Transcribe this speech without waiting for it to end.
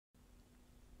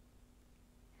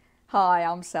Hi,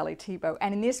 I'm Sally Thibault,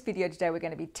 and in this video today we're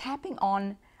going to be tapping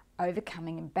on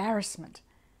overcoming embarrassment.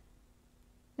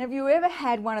 Now, have you ever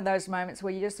had one of those moments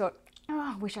where you just thought,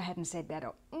 oh, I wish I hadn't said that,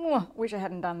 or oh, I wish I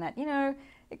hadn't done that? You know,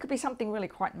 it could be something really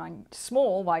quite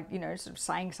small, like, you know, sort of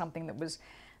saying something that was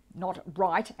not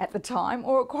right at the time,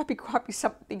 or it could be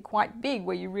something quite big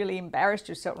where you really embarrassed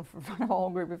yourself in front of a whole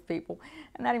group of people,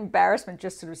 and that embarrassment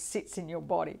just sort of sits in your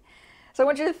body. So I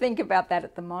want you to think about that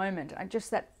at the moment, and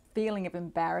just that feeling of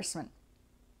embarrassment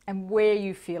and where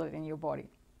you feel it in your body.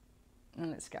 And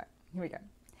let's go. Here we go.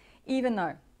 Even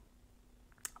though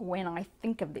when I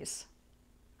think of this,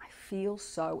 I feel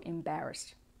so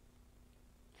embarrassed,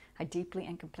 I deeply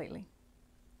and completely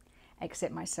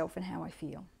accept myself and how I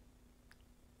feel.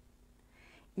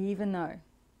 Even though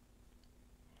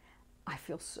I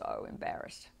feel so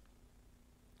embarrassed,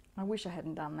 I wish I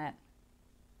hadn't done that.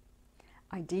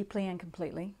 I deeply and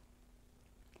completely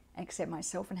accept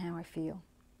myself and how I feel.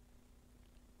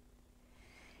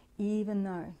 Even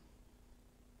though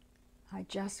I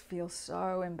just feel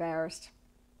so embarrassed,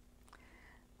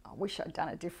 I wish I'd done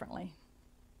it differently.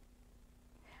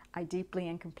 I deeply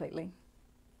and completely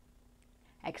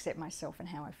accept myself and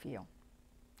how I feel.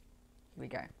 Here we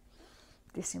go.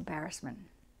 This embarrassment.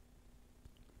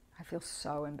 I feel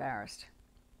so embarrassed.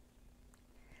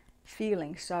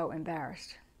 Feeling so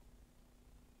embarrassed.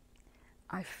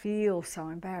 I feel so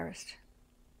embarrassed.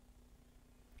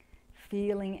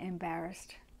 Feeling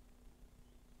embarrassed.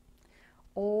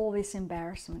 All this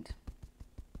embarrassment.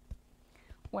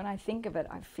 When I think of it,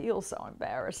 I feel so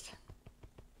embarrassed.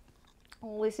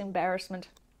 All this embarrassment.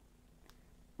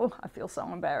 Oh, I feel so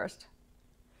embarrassed.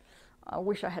 I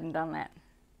wish I hadn't done that.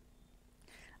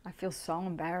 I feel so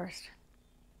embarrassed.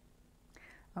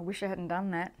 I wish I hadn't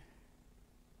done that.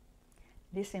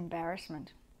 This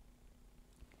embarrassment.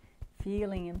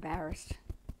 Feeling embarrassed.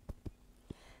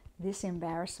 This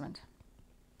embarrassment.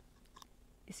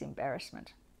 This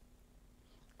embarrassment.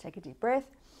 Take a deep breath.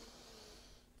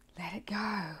 Let it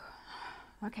go.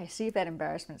 Okay, see if that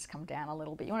embarrassment's come down a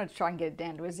little bit. You want to try and get it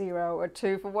down to a 0 or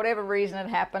 2 for whatever reason it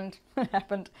happened. It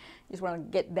happened. You just want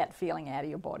to get that feeling out of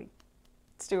your body.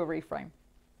 Let's do a reframe.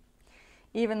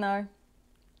 Even though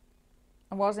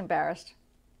I was embarrassed,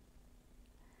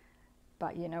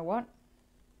 but you know what?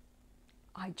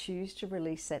 I choose to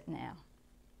release it now.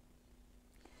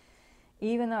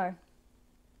 Even though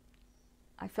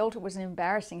I felt it was an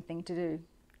embarrassing thing to do,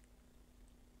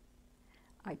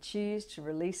 I choose to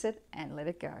release it and let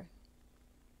it go.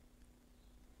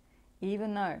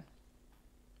 Even though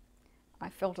I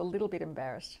felt a little bit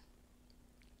embarrassed,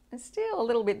 and still a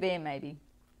little bit there maybe,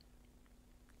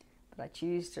 but I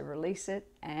choose to release it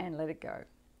and let it go.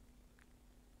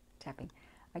 Tapping.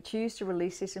 I choose to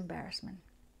release this embarrassment.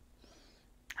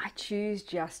 I choose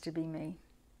just to be me.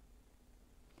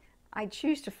 I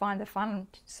choose to find the fun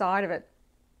side of it.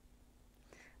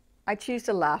 I choose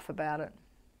to laugh about it.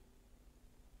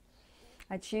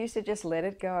 I choose to just let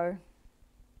it go.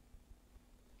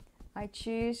 I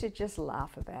choose to just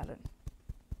laugh about it.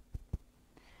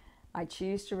 I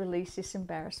choose to release this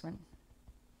embarrassment.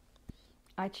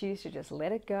 I choose to just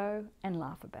let it go and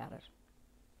laugh about it.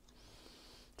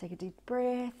 Take a deep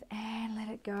breath and let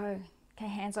it go. Okay,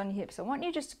 hands on your hips. I want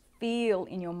you to just feel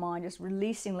in your mind, just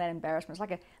releasing that embarrassment.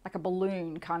 It's like a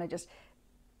balloon, kind of just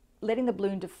letting the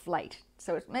balloon deflate.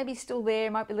 So it's maybe still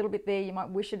there, might be a little bit there, you might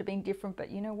wish it had been different,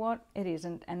 but you know what? It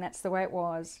isn't, and that's the way it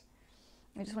was.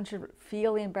 I just want you to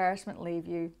feel the embarrassment leave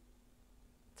you.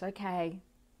 It's okay.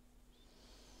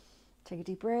 Take a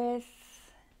deep breath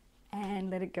and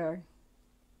let it go.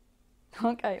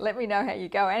 Okay, let me know how you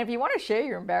go. And if you want to share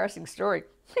your embarrassing story,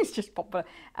 please just pop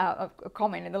a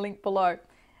comment in the link below.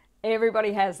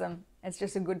 Everybody has them. It's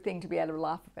just a good thing to be able to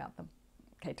laugh about them.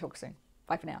 Okay, talk soon.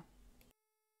 Bye for now.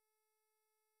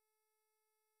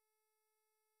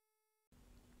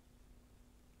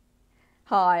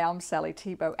 Hi, I'm Sally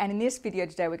Thibault, and in this video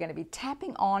today we're going to be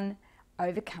tapping on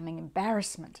overcoming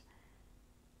embarrassment.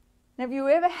 Now, have you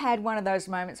ever had one of those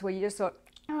moments where you just thought,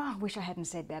 oh, I wish I hadn't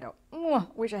said that, or oh, I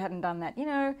wish I hadn't done that? You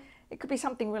know, it could be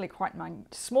something really quite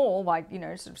small, like, you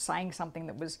know, sort of saying something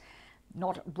that was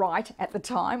not right at the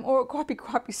time, or it could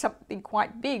be something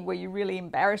quite big where you really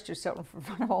embarrassed yourself in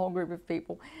front of a whole group of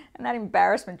people, and that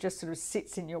embarrassment just sort of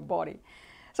sits in your body.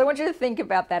 So I want you to think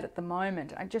about that at the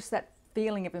moment, and just that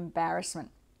feeling of embarrassment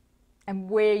and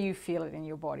where you feel it in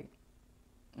your body.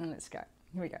 And let's go.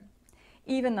 Here we go.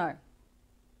 Even though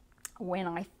when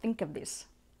I think of this,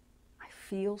 I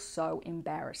feel so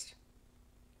embarrassed,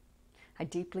 I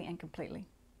deeply and completely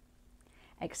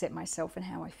accept myself and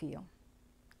how I feel.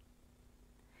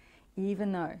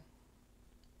 Even though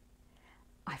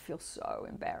I feel so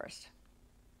embarrassed,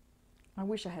 I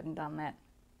wish I hadn't done that.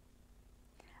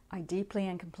 I deeply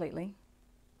and completely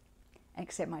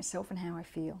accept myself and how I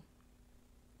feel.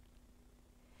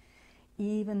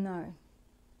 Even though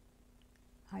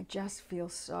I just feel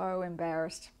so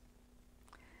embarrassed.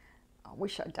 I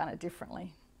wish I'd done it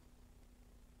differently.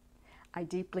 I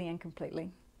deeply and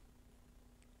completely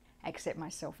accept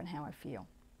myself and how I feel.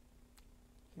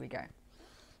 Here we go.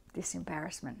 This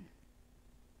embarrassment.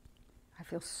 I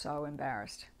feel so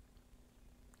embarrassed.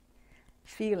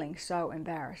 Feeling so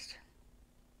embarrassed.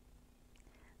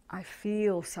 I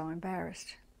feel so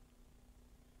embarrassed.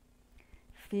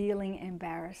 Feeling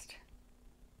embarrassed.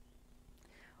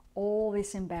 All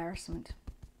this embarrassment.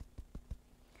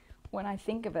 When I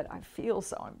think of it, I feel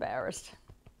so embarrassed.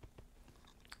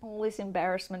 All this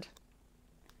embarrassment.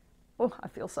 Oh, I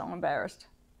feel so embarrassed.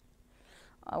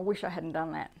 I wish I hadn't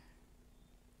done that.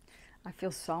 I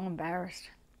feel so embarrassed.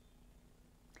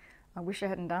 I wish I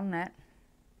hadn't done that.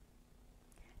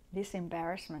 This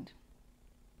embarrassment.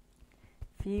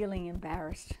 Feeling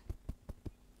embarrassed.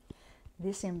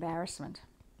 This embarrassment.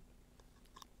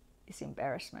 This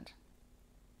embarrassment.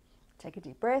 Take a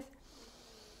deep breath.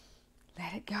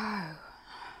 Let it go.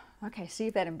 Okay, see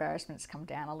if that embarrassment's come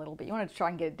down a little bit. You want to try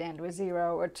and get it down to a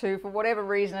 0 or 2 for whatever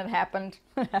reason it happened.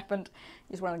 It happened.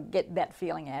 You just want to get that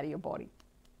feeling out of your body.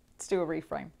 Let's do a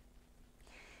reframe.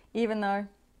 Even though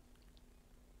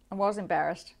I was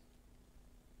embarrassed,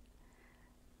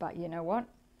 but you know what?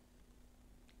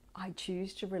 I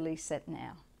choose to release it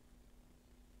now.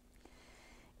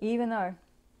 Even though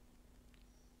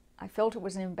I felt it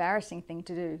was an embarrassing thing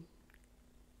to do,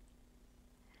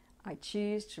 I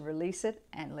choose to release it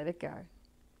and let it go.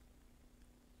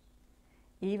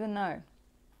 Even though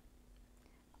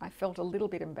I felt a little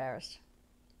bit embarrassed,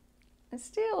 and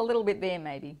still a little bit there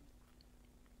maybe,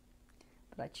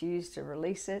 but I choose to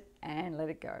release it and let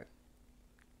it go.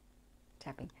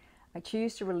 Tapping. I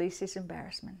choose to release this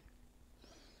embarrassment.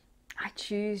 I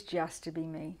choose just to be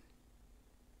me.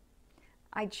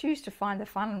 I choose to find the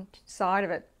fun side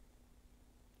of it.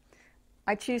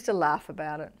 I choose to laugh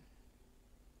about it.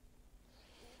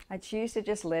 I choose to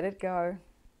just let it go.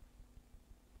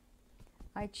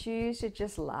 I choose to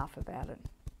just laugh about it.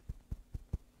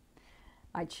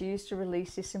 I choose to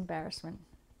release this embarrassment.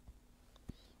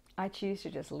 I choose to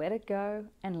just let it go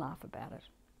and laugh about it.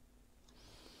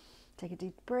 Take a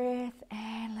deep breath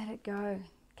and let it go.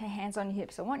 Okay, hands on your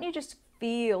hips. I want you to just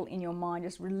feel in your mind,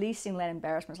 just releasing that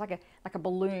embarrassment. It's like a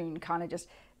balloon, kind of just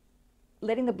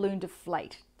letting the balloon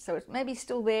deflate. So it's maybe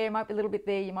still there, might be a little bit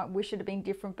there, you might wish it had been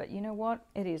different, but you know what?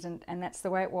 It isn't, and that's the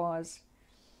way it was.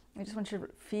 I just want you to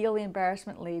feel the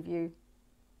embarrassment leave you.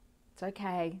 It's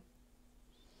okay.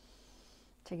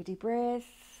 Take a deep breath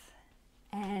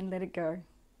and let it go.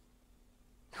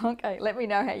 Okay, let me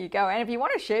know how you go. And if you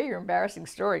want to share your embarrassing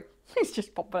story, please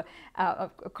just pop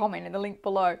a comment in the link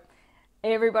below.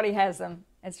 Everybody has them.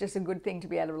 It's just a good thing to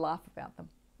be able to laugh about them.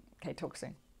 Okay, talk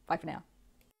soon. Bye for now.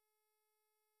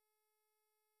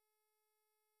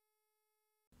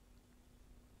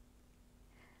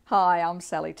 Hi, I'm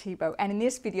Sally Thibault, and in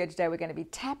this video today we're going to be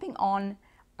tapping on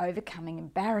overcoming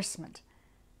embarrassment.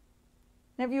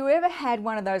 Now, have you ever had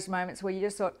one of those moments where you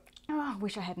just thought, oh, I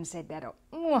wish I hadn't said that, or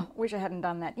oh, I wish I hadn't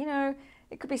done that? You know,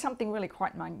 it could be something really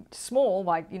quite small,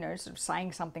 like, you know, sort of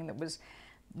saying something that was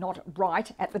not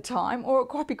right at the time, or it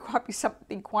could be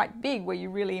something quite big where you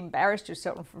really embarrassed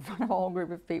yourself in front of a whole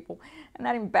group of people, and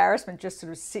that embarrassment just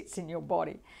sort of sits in your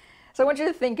body. So I want you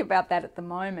to think about that at the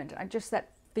moment, and just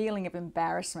that feeling of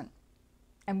embarrassment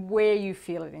and where you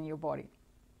feel it in your body.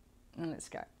 And let's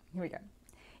go. Here we go.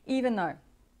 Even though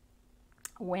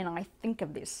when I think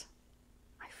of this,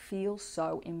 I feel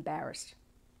so embarrassed,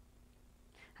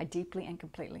 I deeply and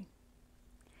completely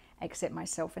accept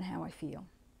myself and how I feel.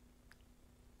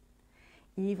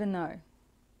 Even though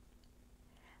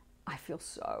I feel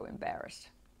so embarrassed,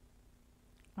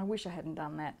 I wish I hadn't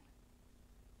done that.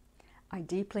 I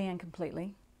deeply and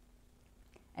completely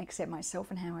accept myself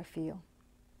and how I feel.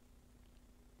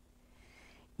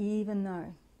 Even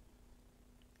though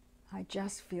I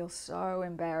just feel so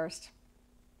embarrassed,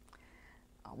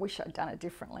 I wish I'd done it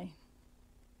differently.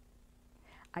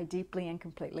 I deeply and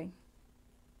completely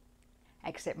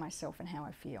accept myself and how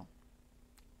I feel.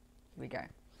 Here we go.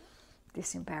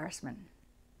 This embarrassment.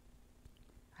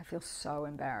 I feel so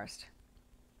embarrassed.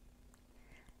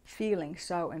 Feeling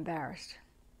so embarrassed.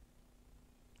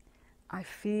 I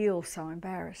feel so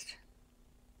embarrassed.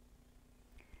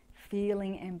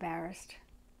 Feeling embarrassed.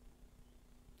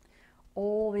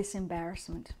 All this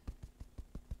embarrassment.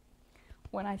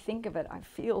 When I think of it, I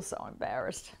feel so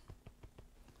embarrassed.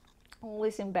 All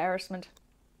this embarrassment.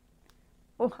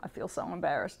 Oh, I feel so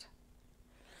embarrassed.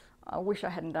 I wish I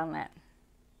hadn't done that.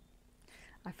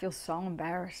 I feel so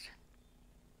embarrassed.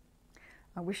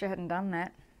 I wish I hadn't done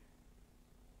that.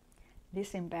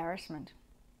 This embarrassment.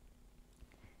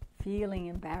 Feeling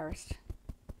embarrassed.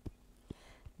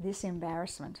 This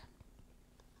embarrassment.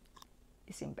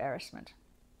 This embarrassment.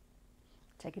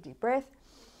 Take a deep breath.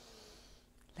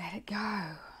 Let it go.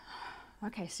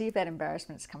 Okay, see if that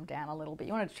embarrassment's come down a little bit.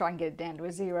 You want to try and get it down to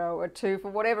a 0 or a 2 for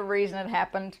whatever reason it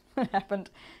happened. It happened.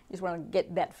 You just want to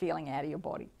get that feeling out of your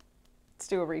body. Let's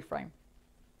do a reframe.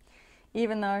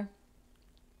 Even though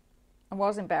I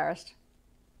was embarrassed,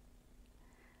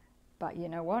 but you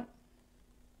know what?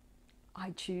 I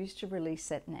choose to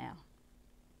release it now.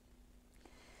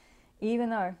 Even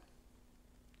though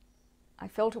I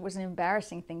felt it was an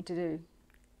embarrassing thing to do,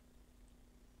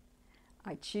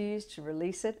 I choose to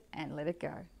release it and let it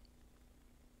go.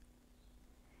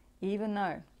 Even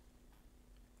though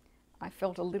I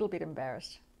felt a little bit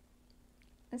embarrassed,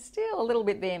 and still a little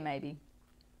bit there maybe,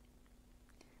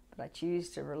 but I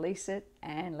choose to release it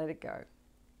and let it go.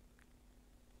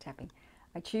 Tapping.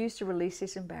 I choose to release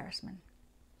this embarrassment.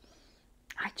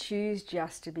 I choose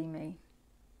just to be me.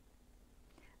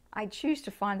 I choose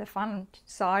to find the fun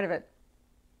side of it.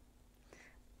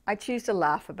 I choose to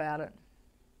laugh about it.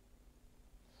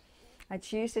 I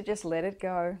choose to just let it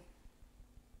go.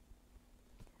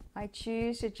 I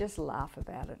choose to just laugh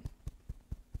about it.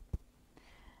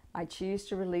 I choose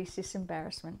to release this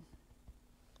embarrassment.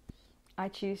 I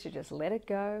choose to just let it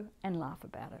go and laugh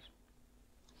about it.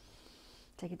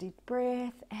 Take a deep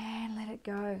breath and let it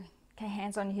go. Okay,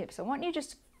 hands on your hips. I want you to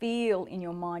just feel in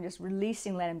your mind, just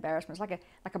releasing that embarrassment. It's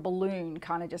like a balloon,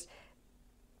 kind of just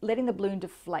letting the balloon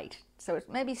deflate. So it's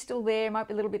maybe still there, might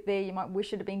be a little bit there, you might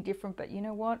wish it had been different, but you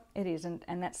know what? It isn't,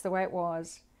 and that's the way it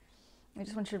was. I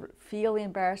just want you to feel the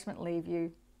embarrassment leave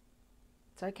you.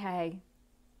 It's okay.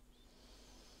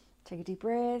 Take a deep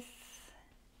breath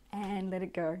and let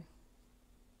it go.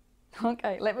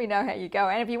 Okay, let me know how you go.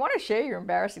 And if you want to share your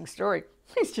embarrassing story,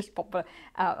 please just pop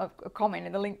a comment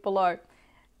in the link below.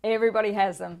 Everybody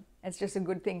has them. It's just a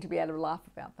good thing to be able to laugh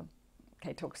about them.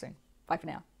 Okay, talk soon. Bye for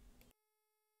now.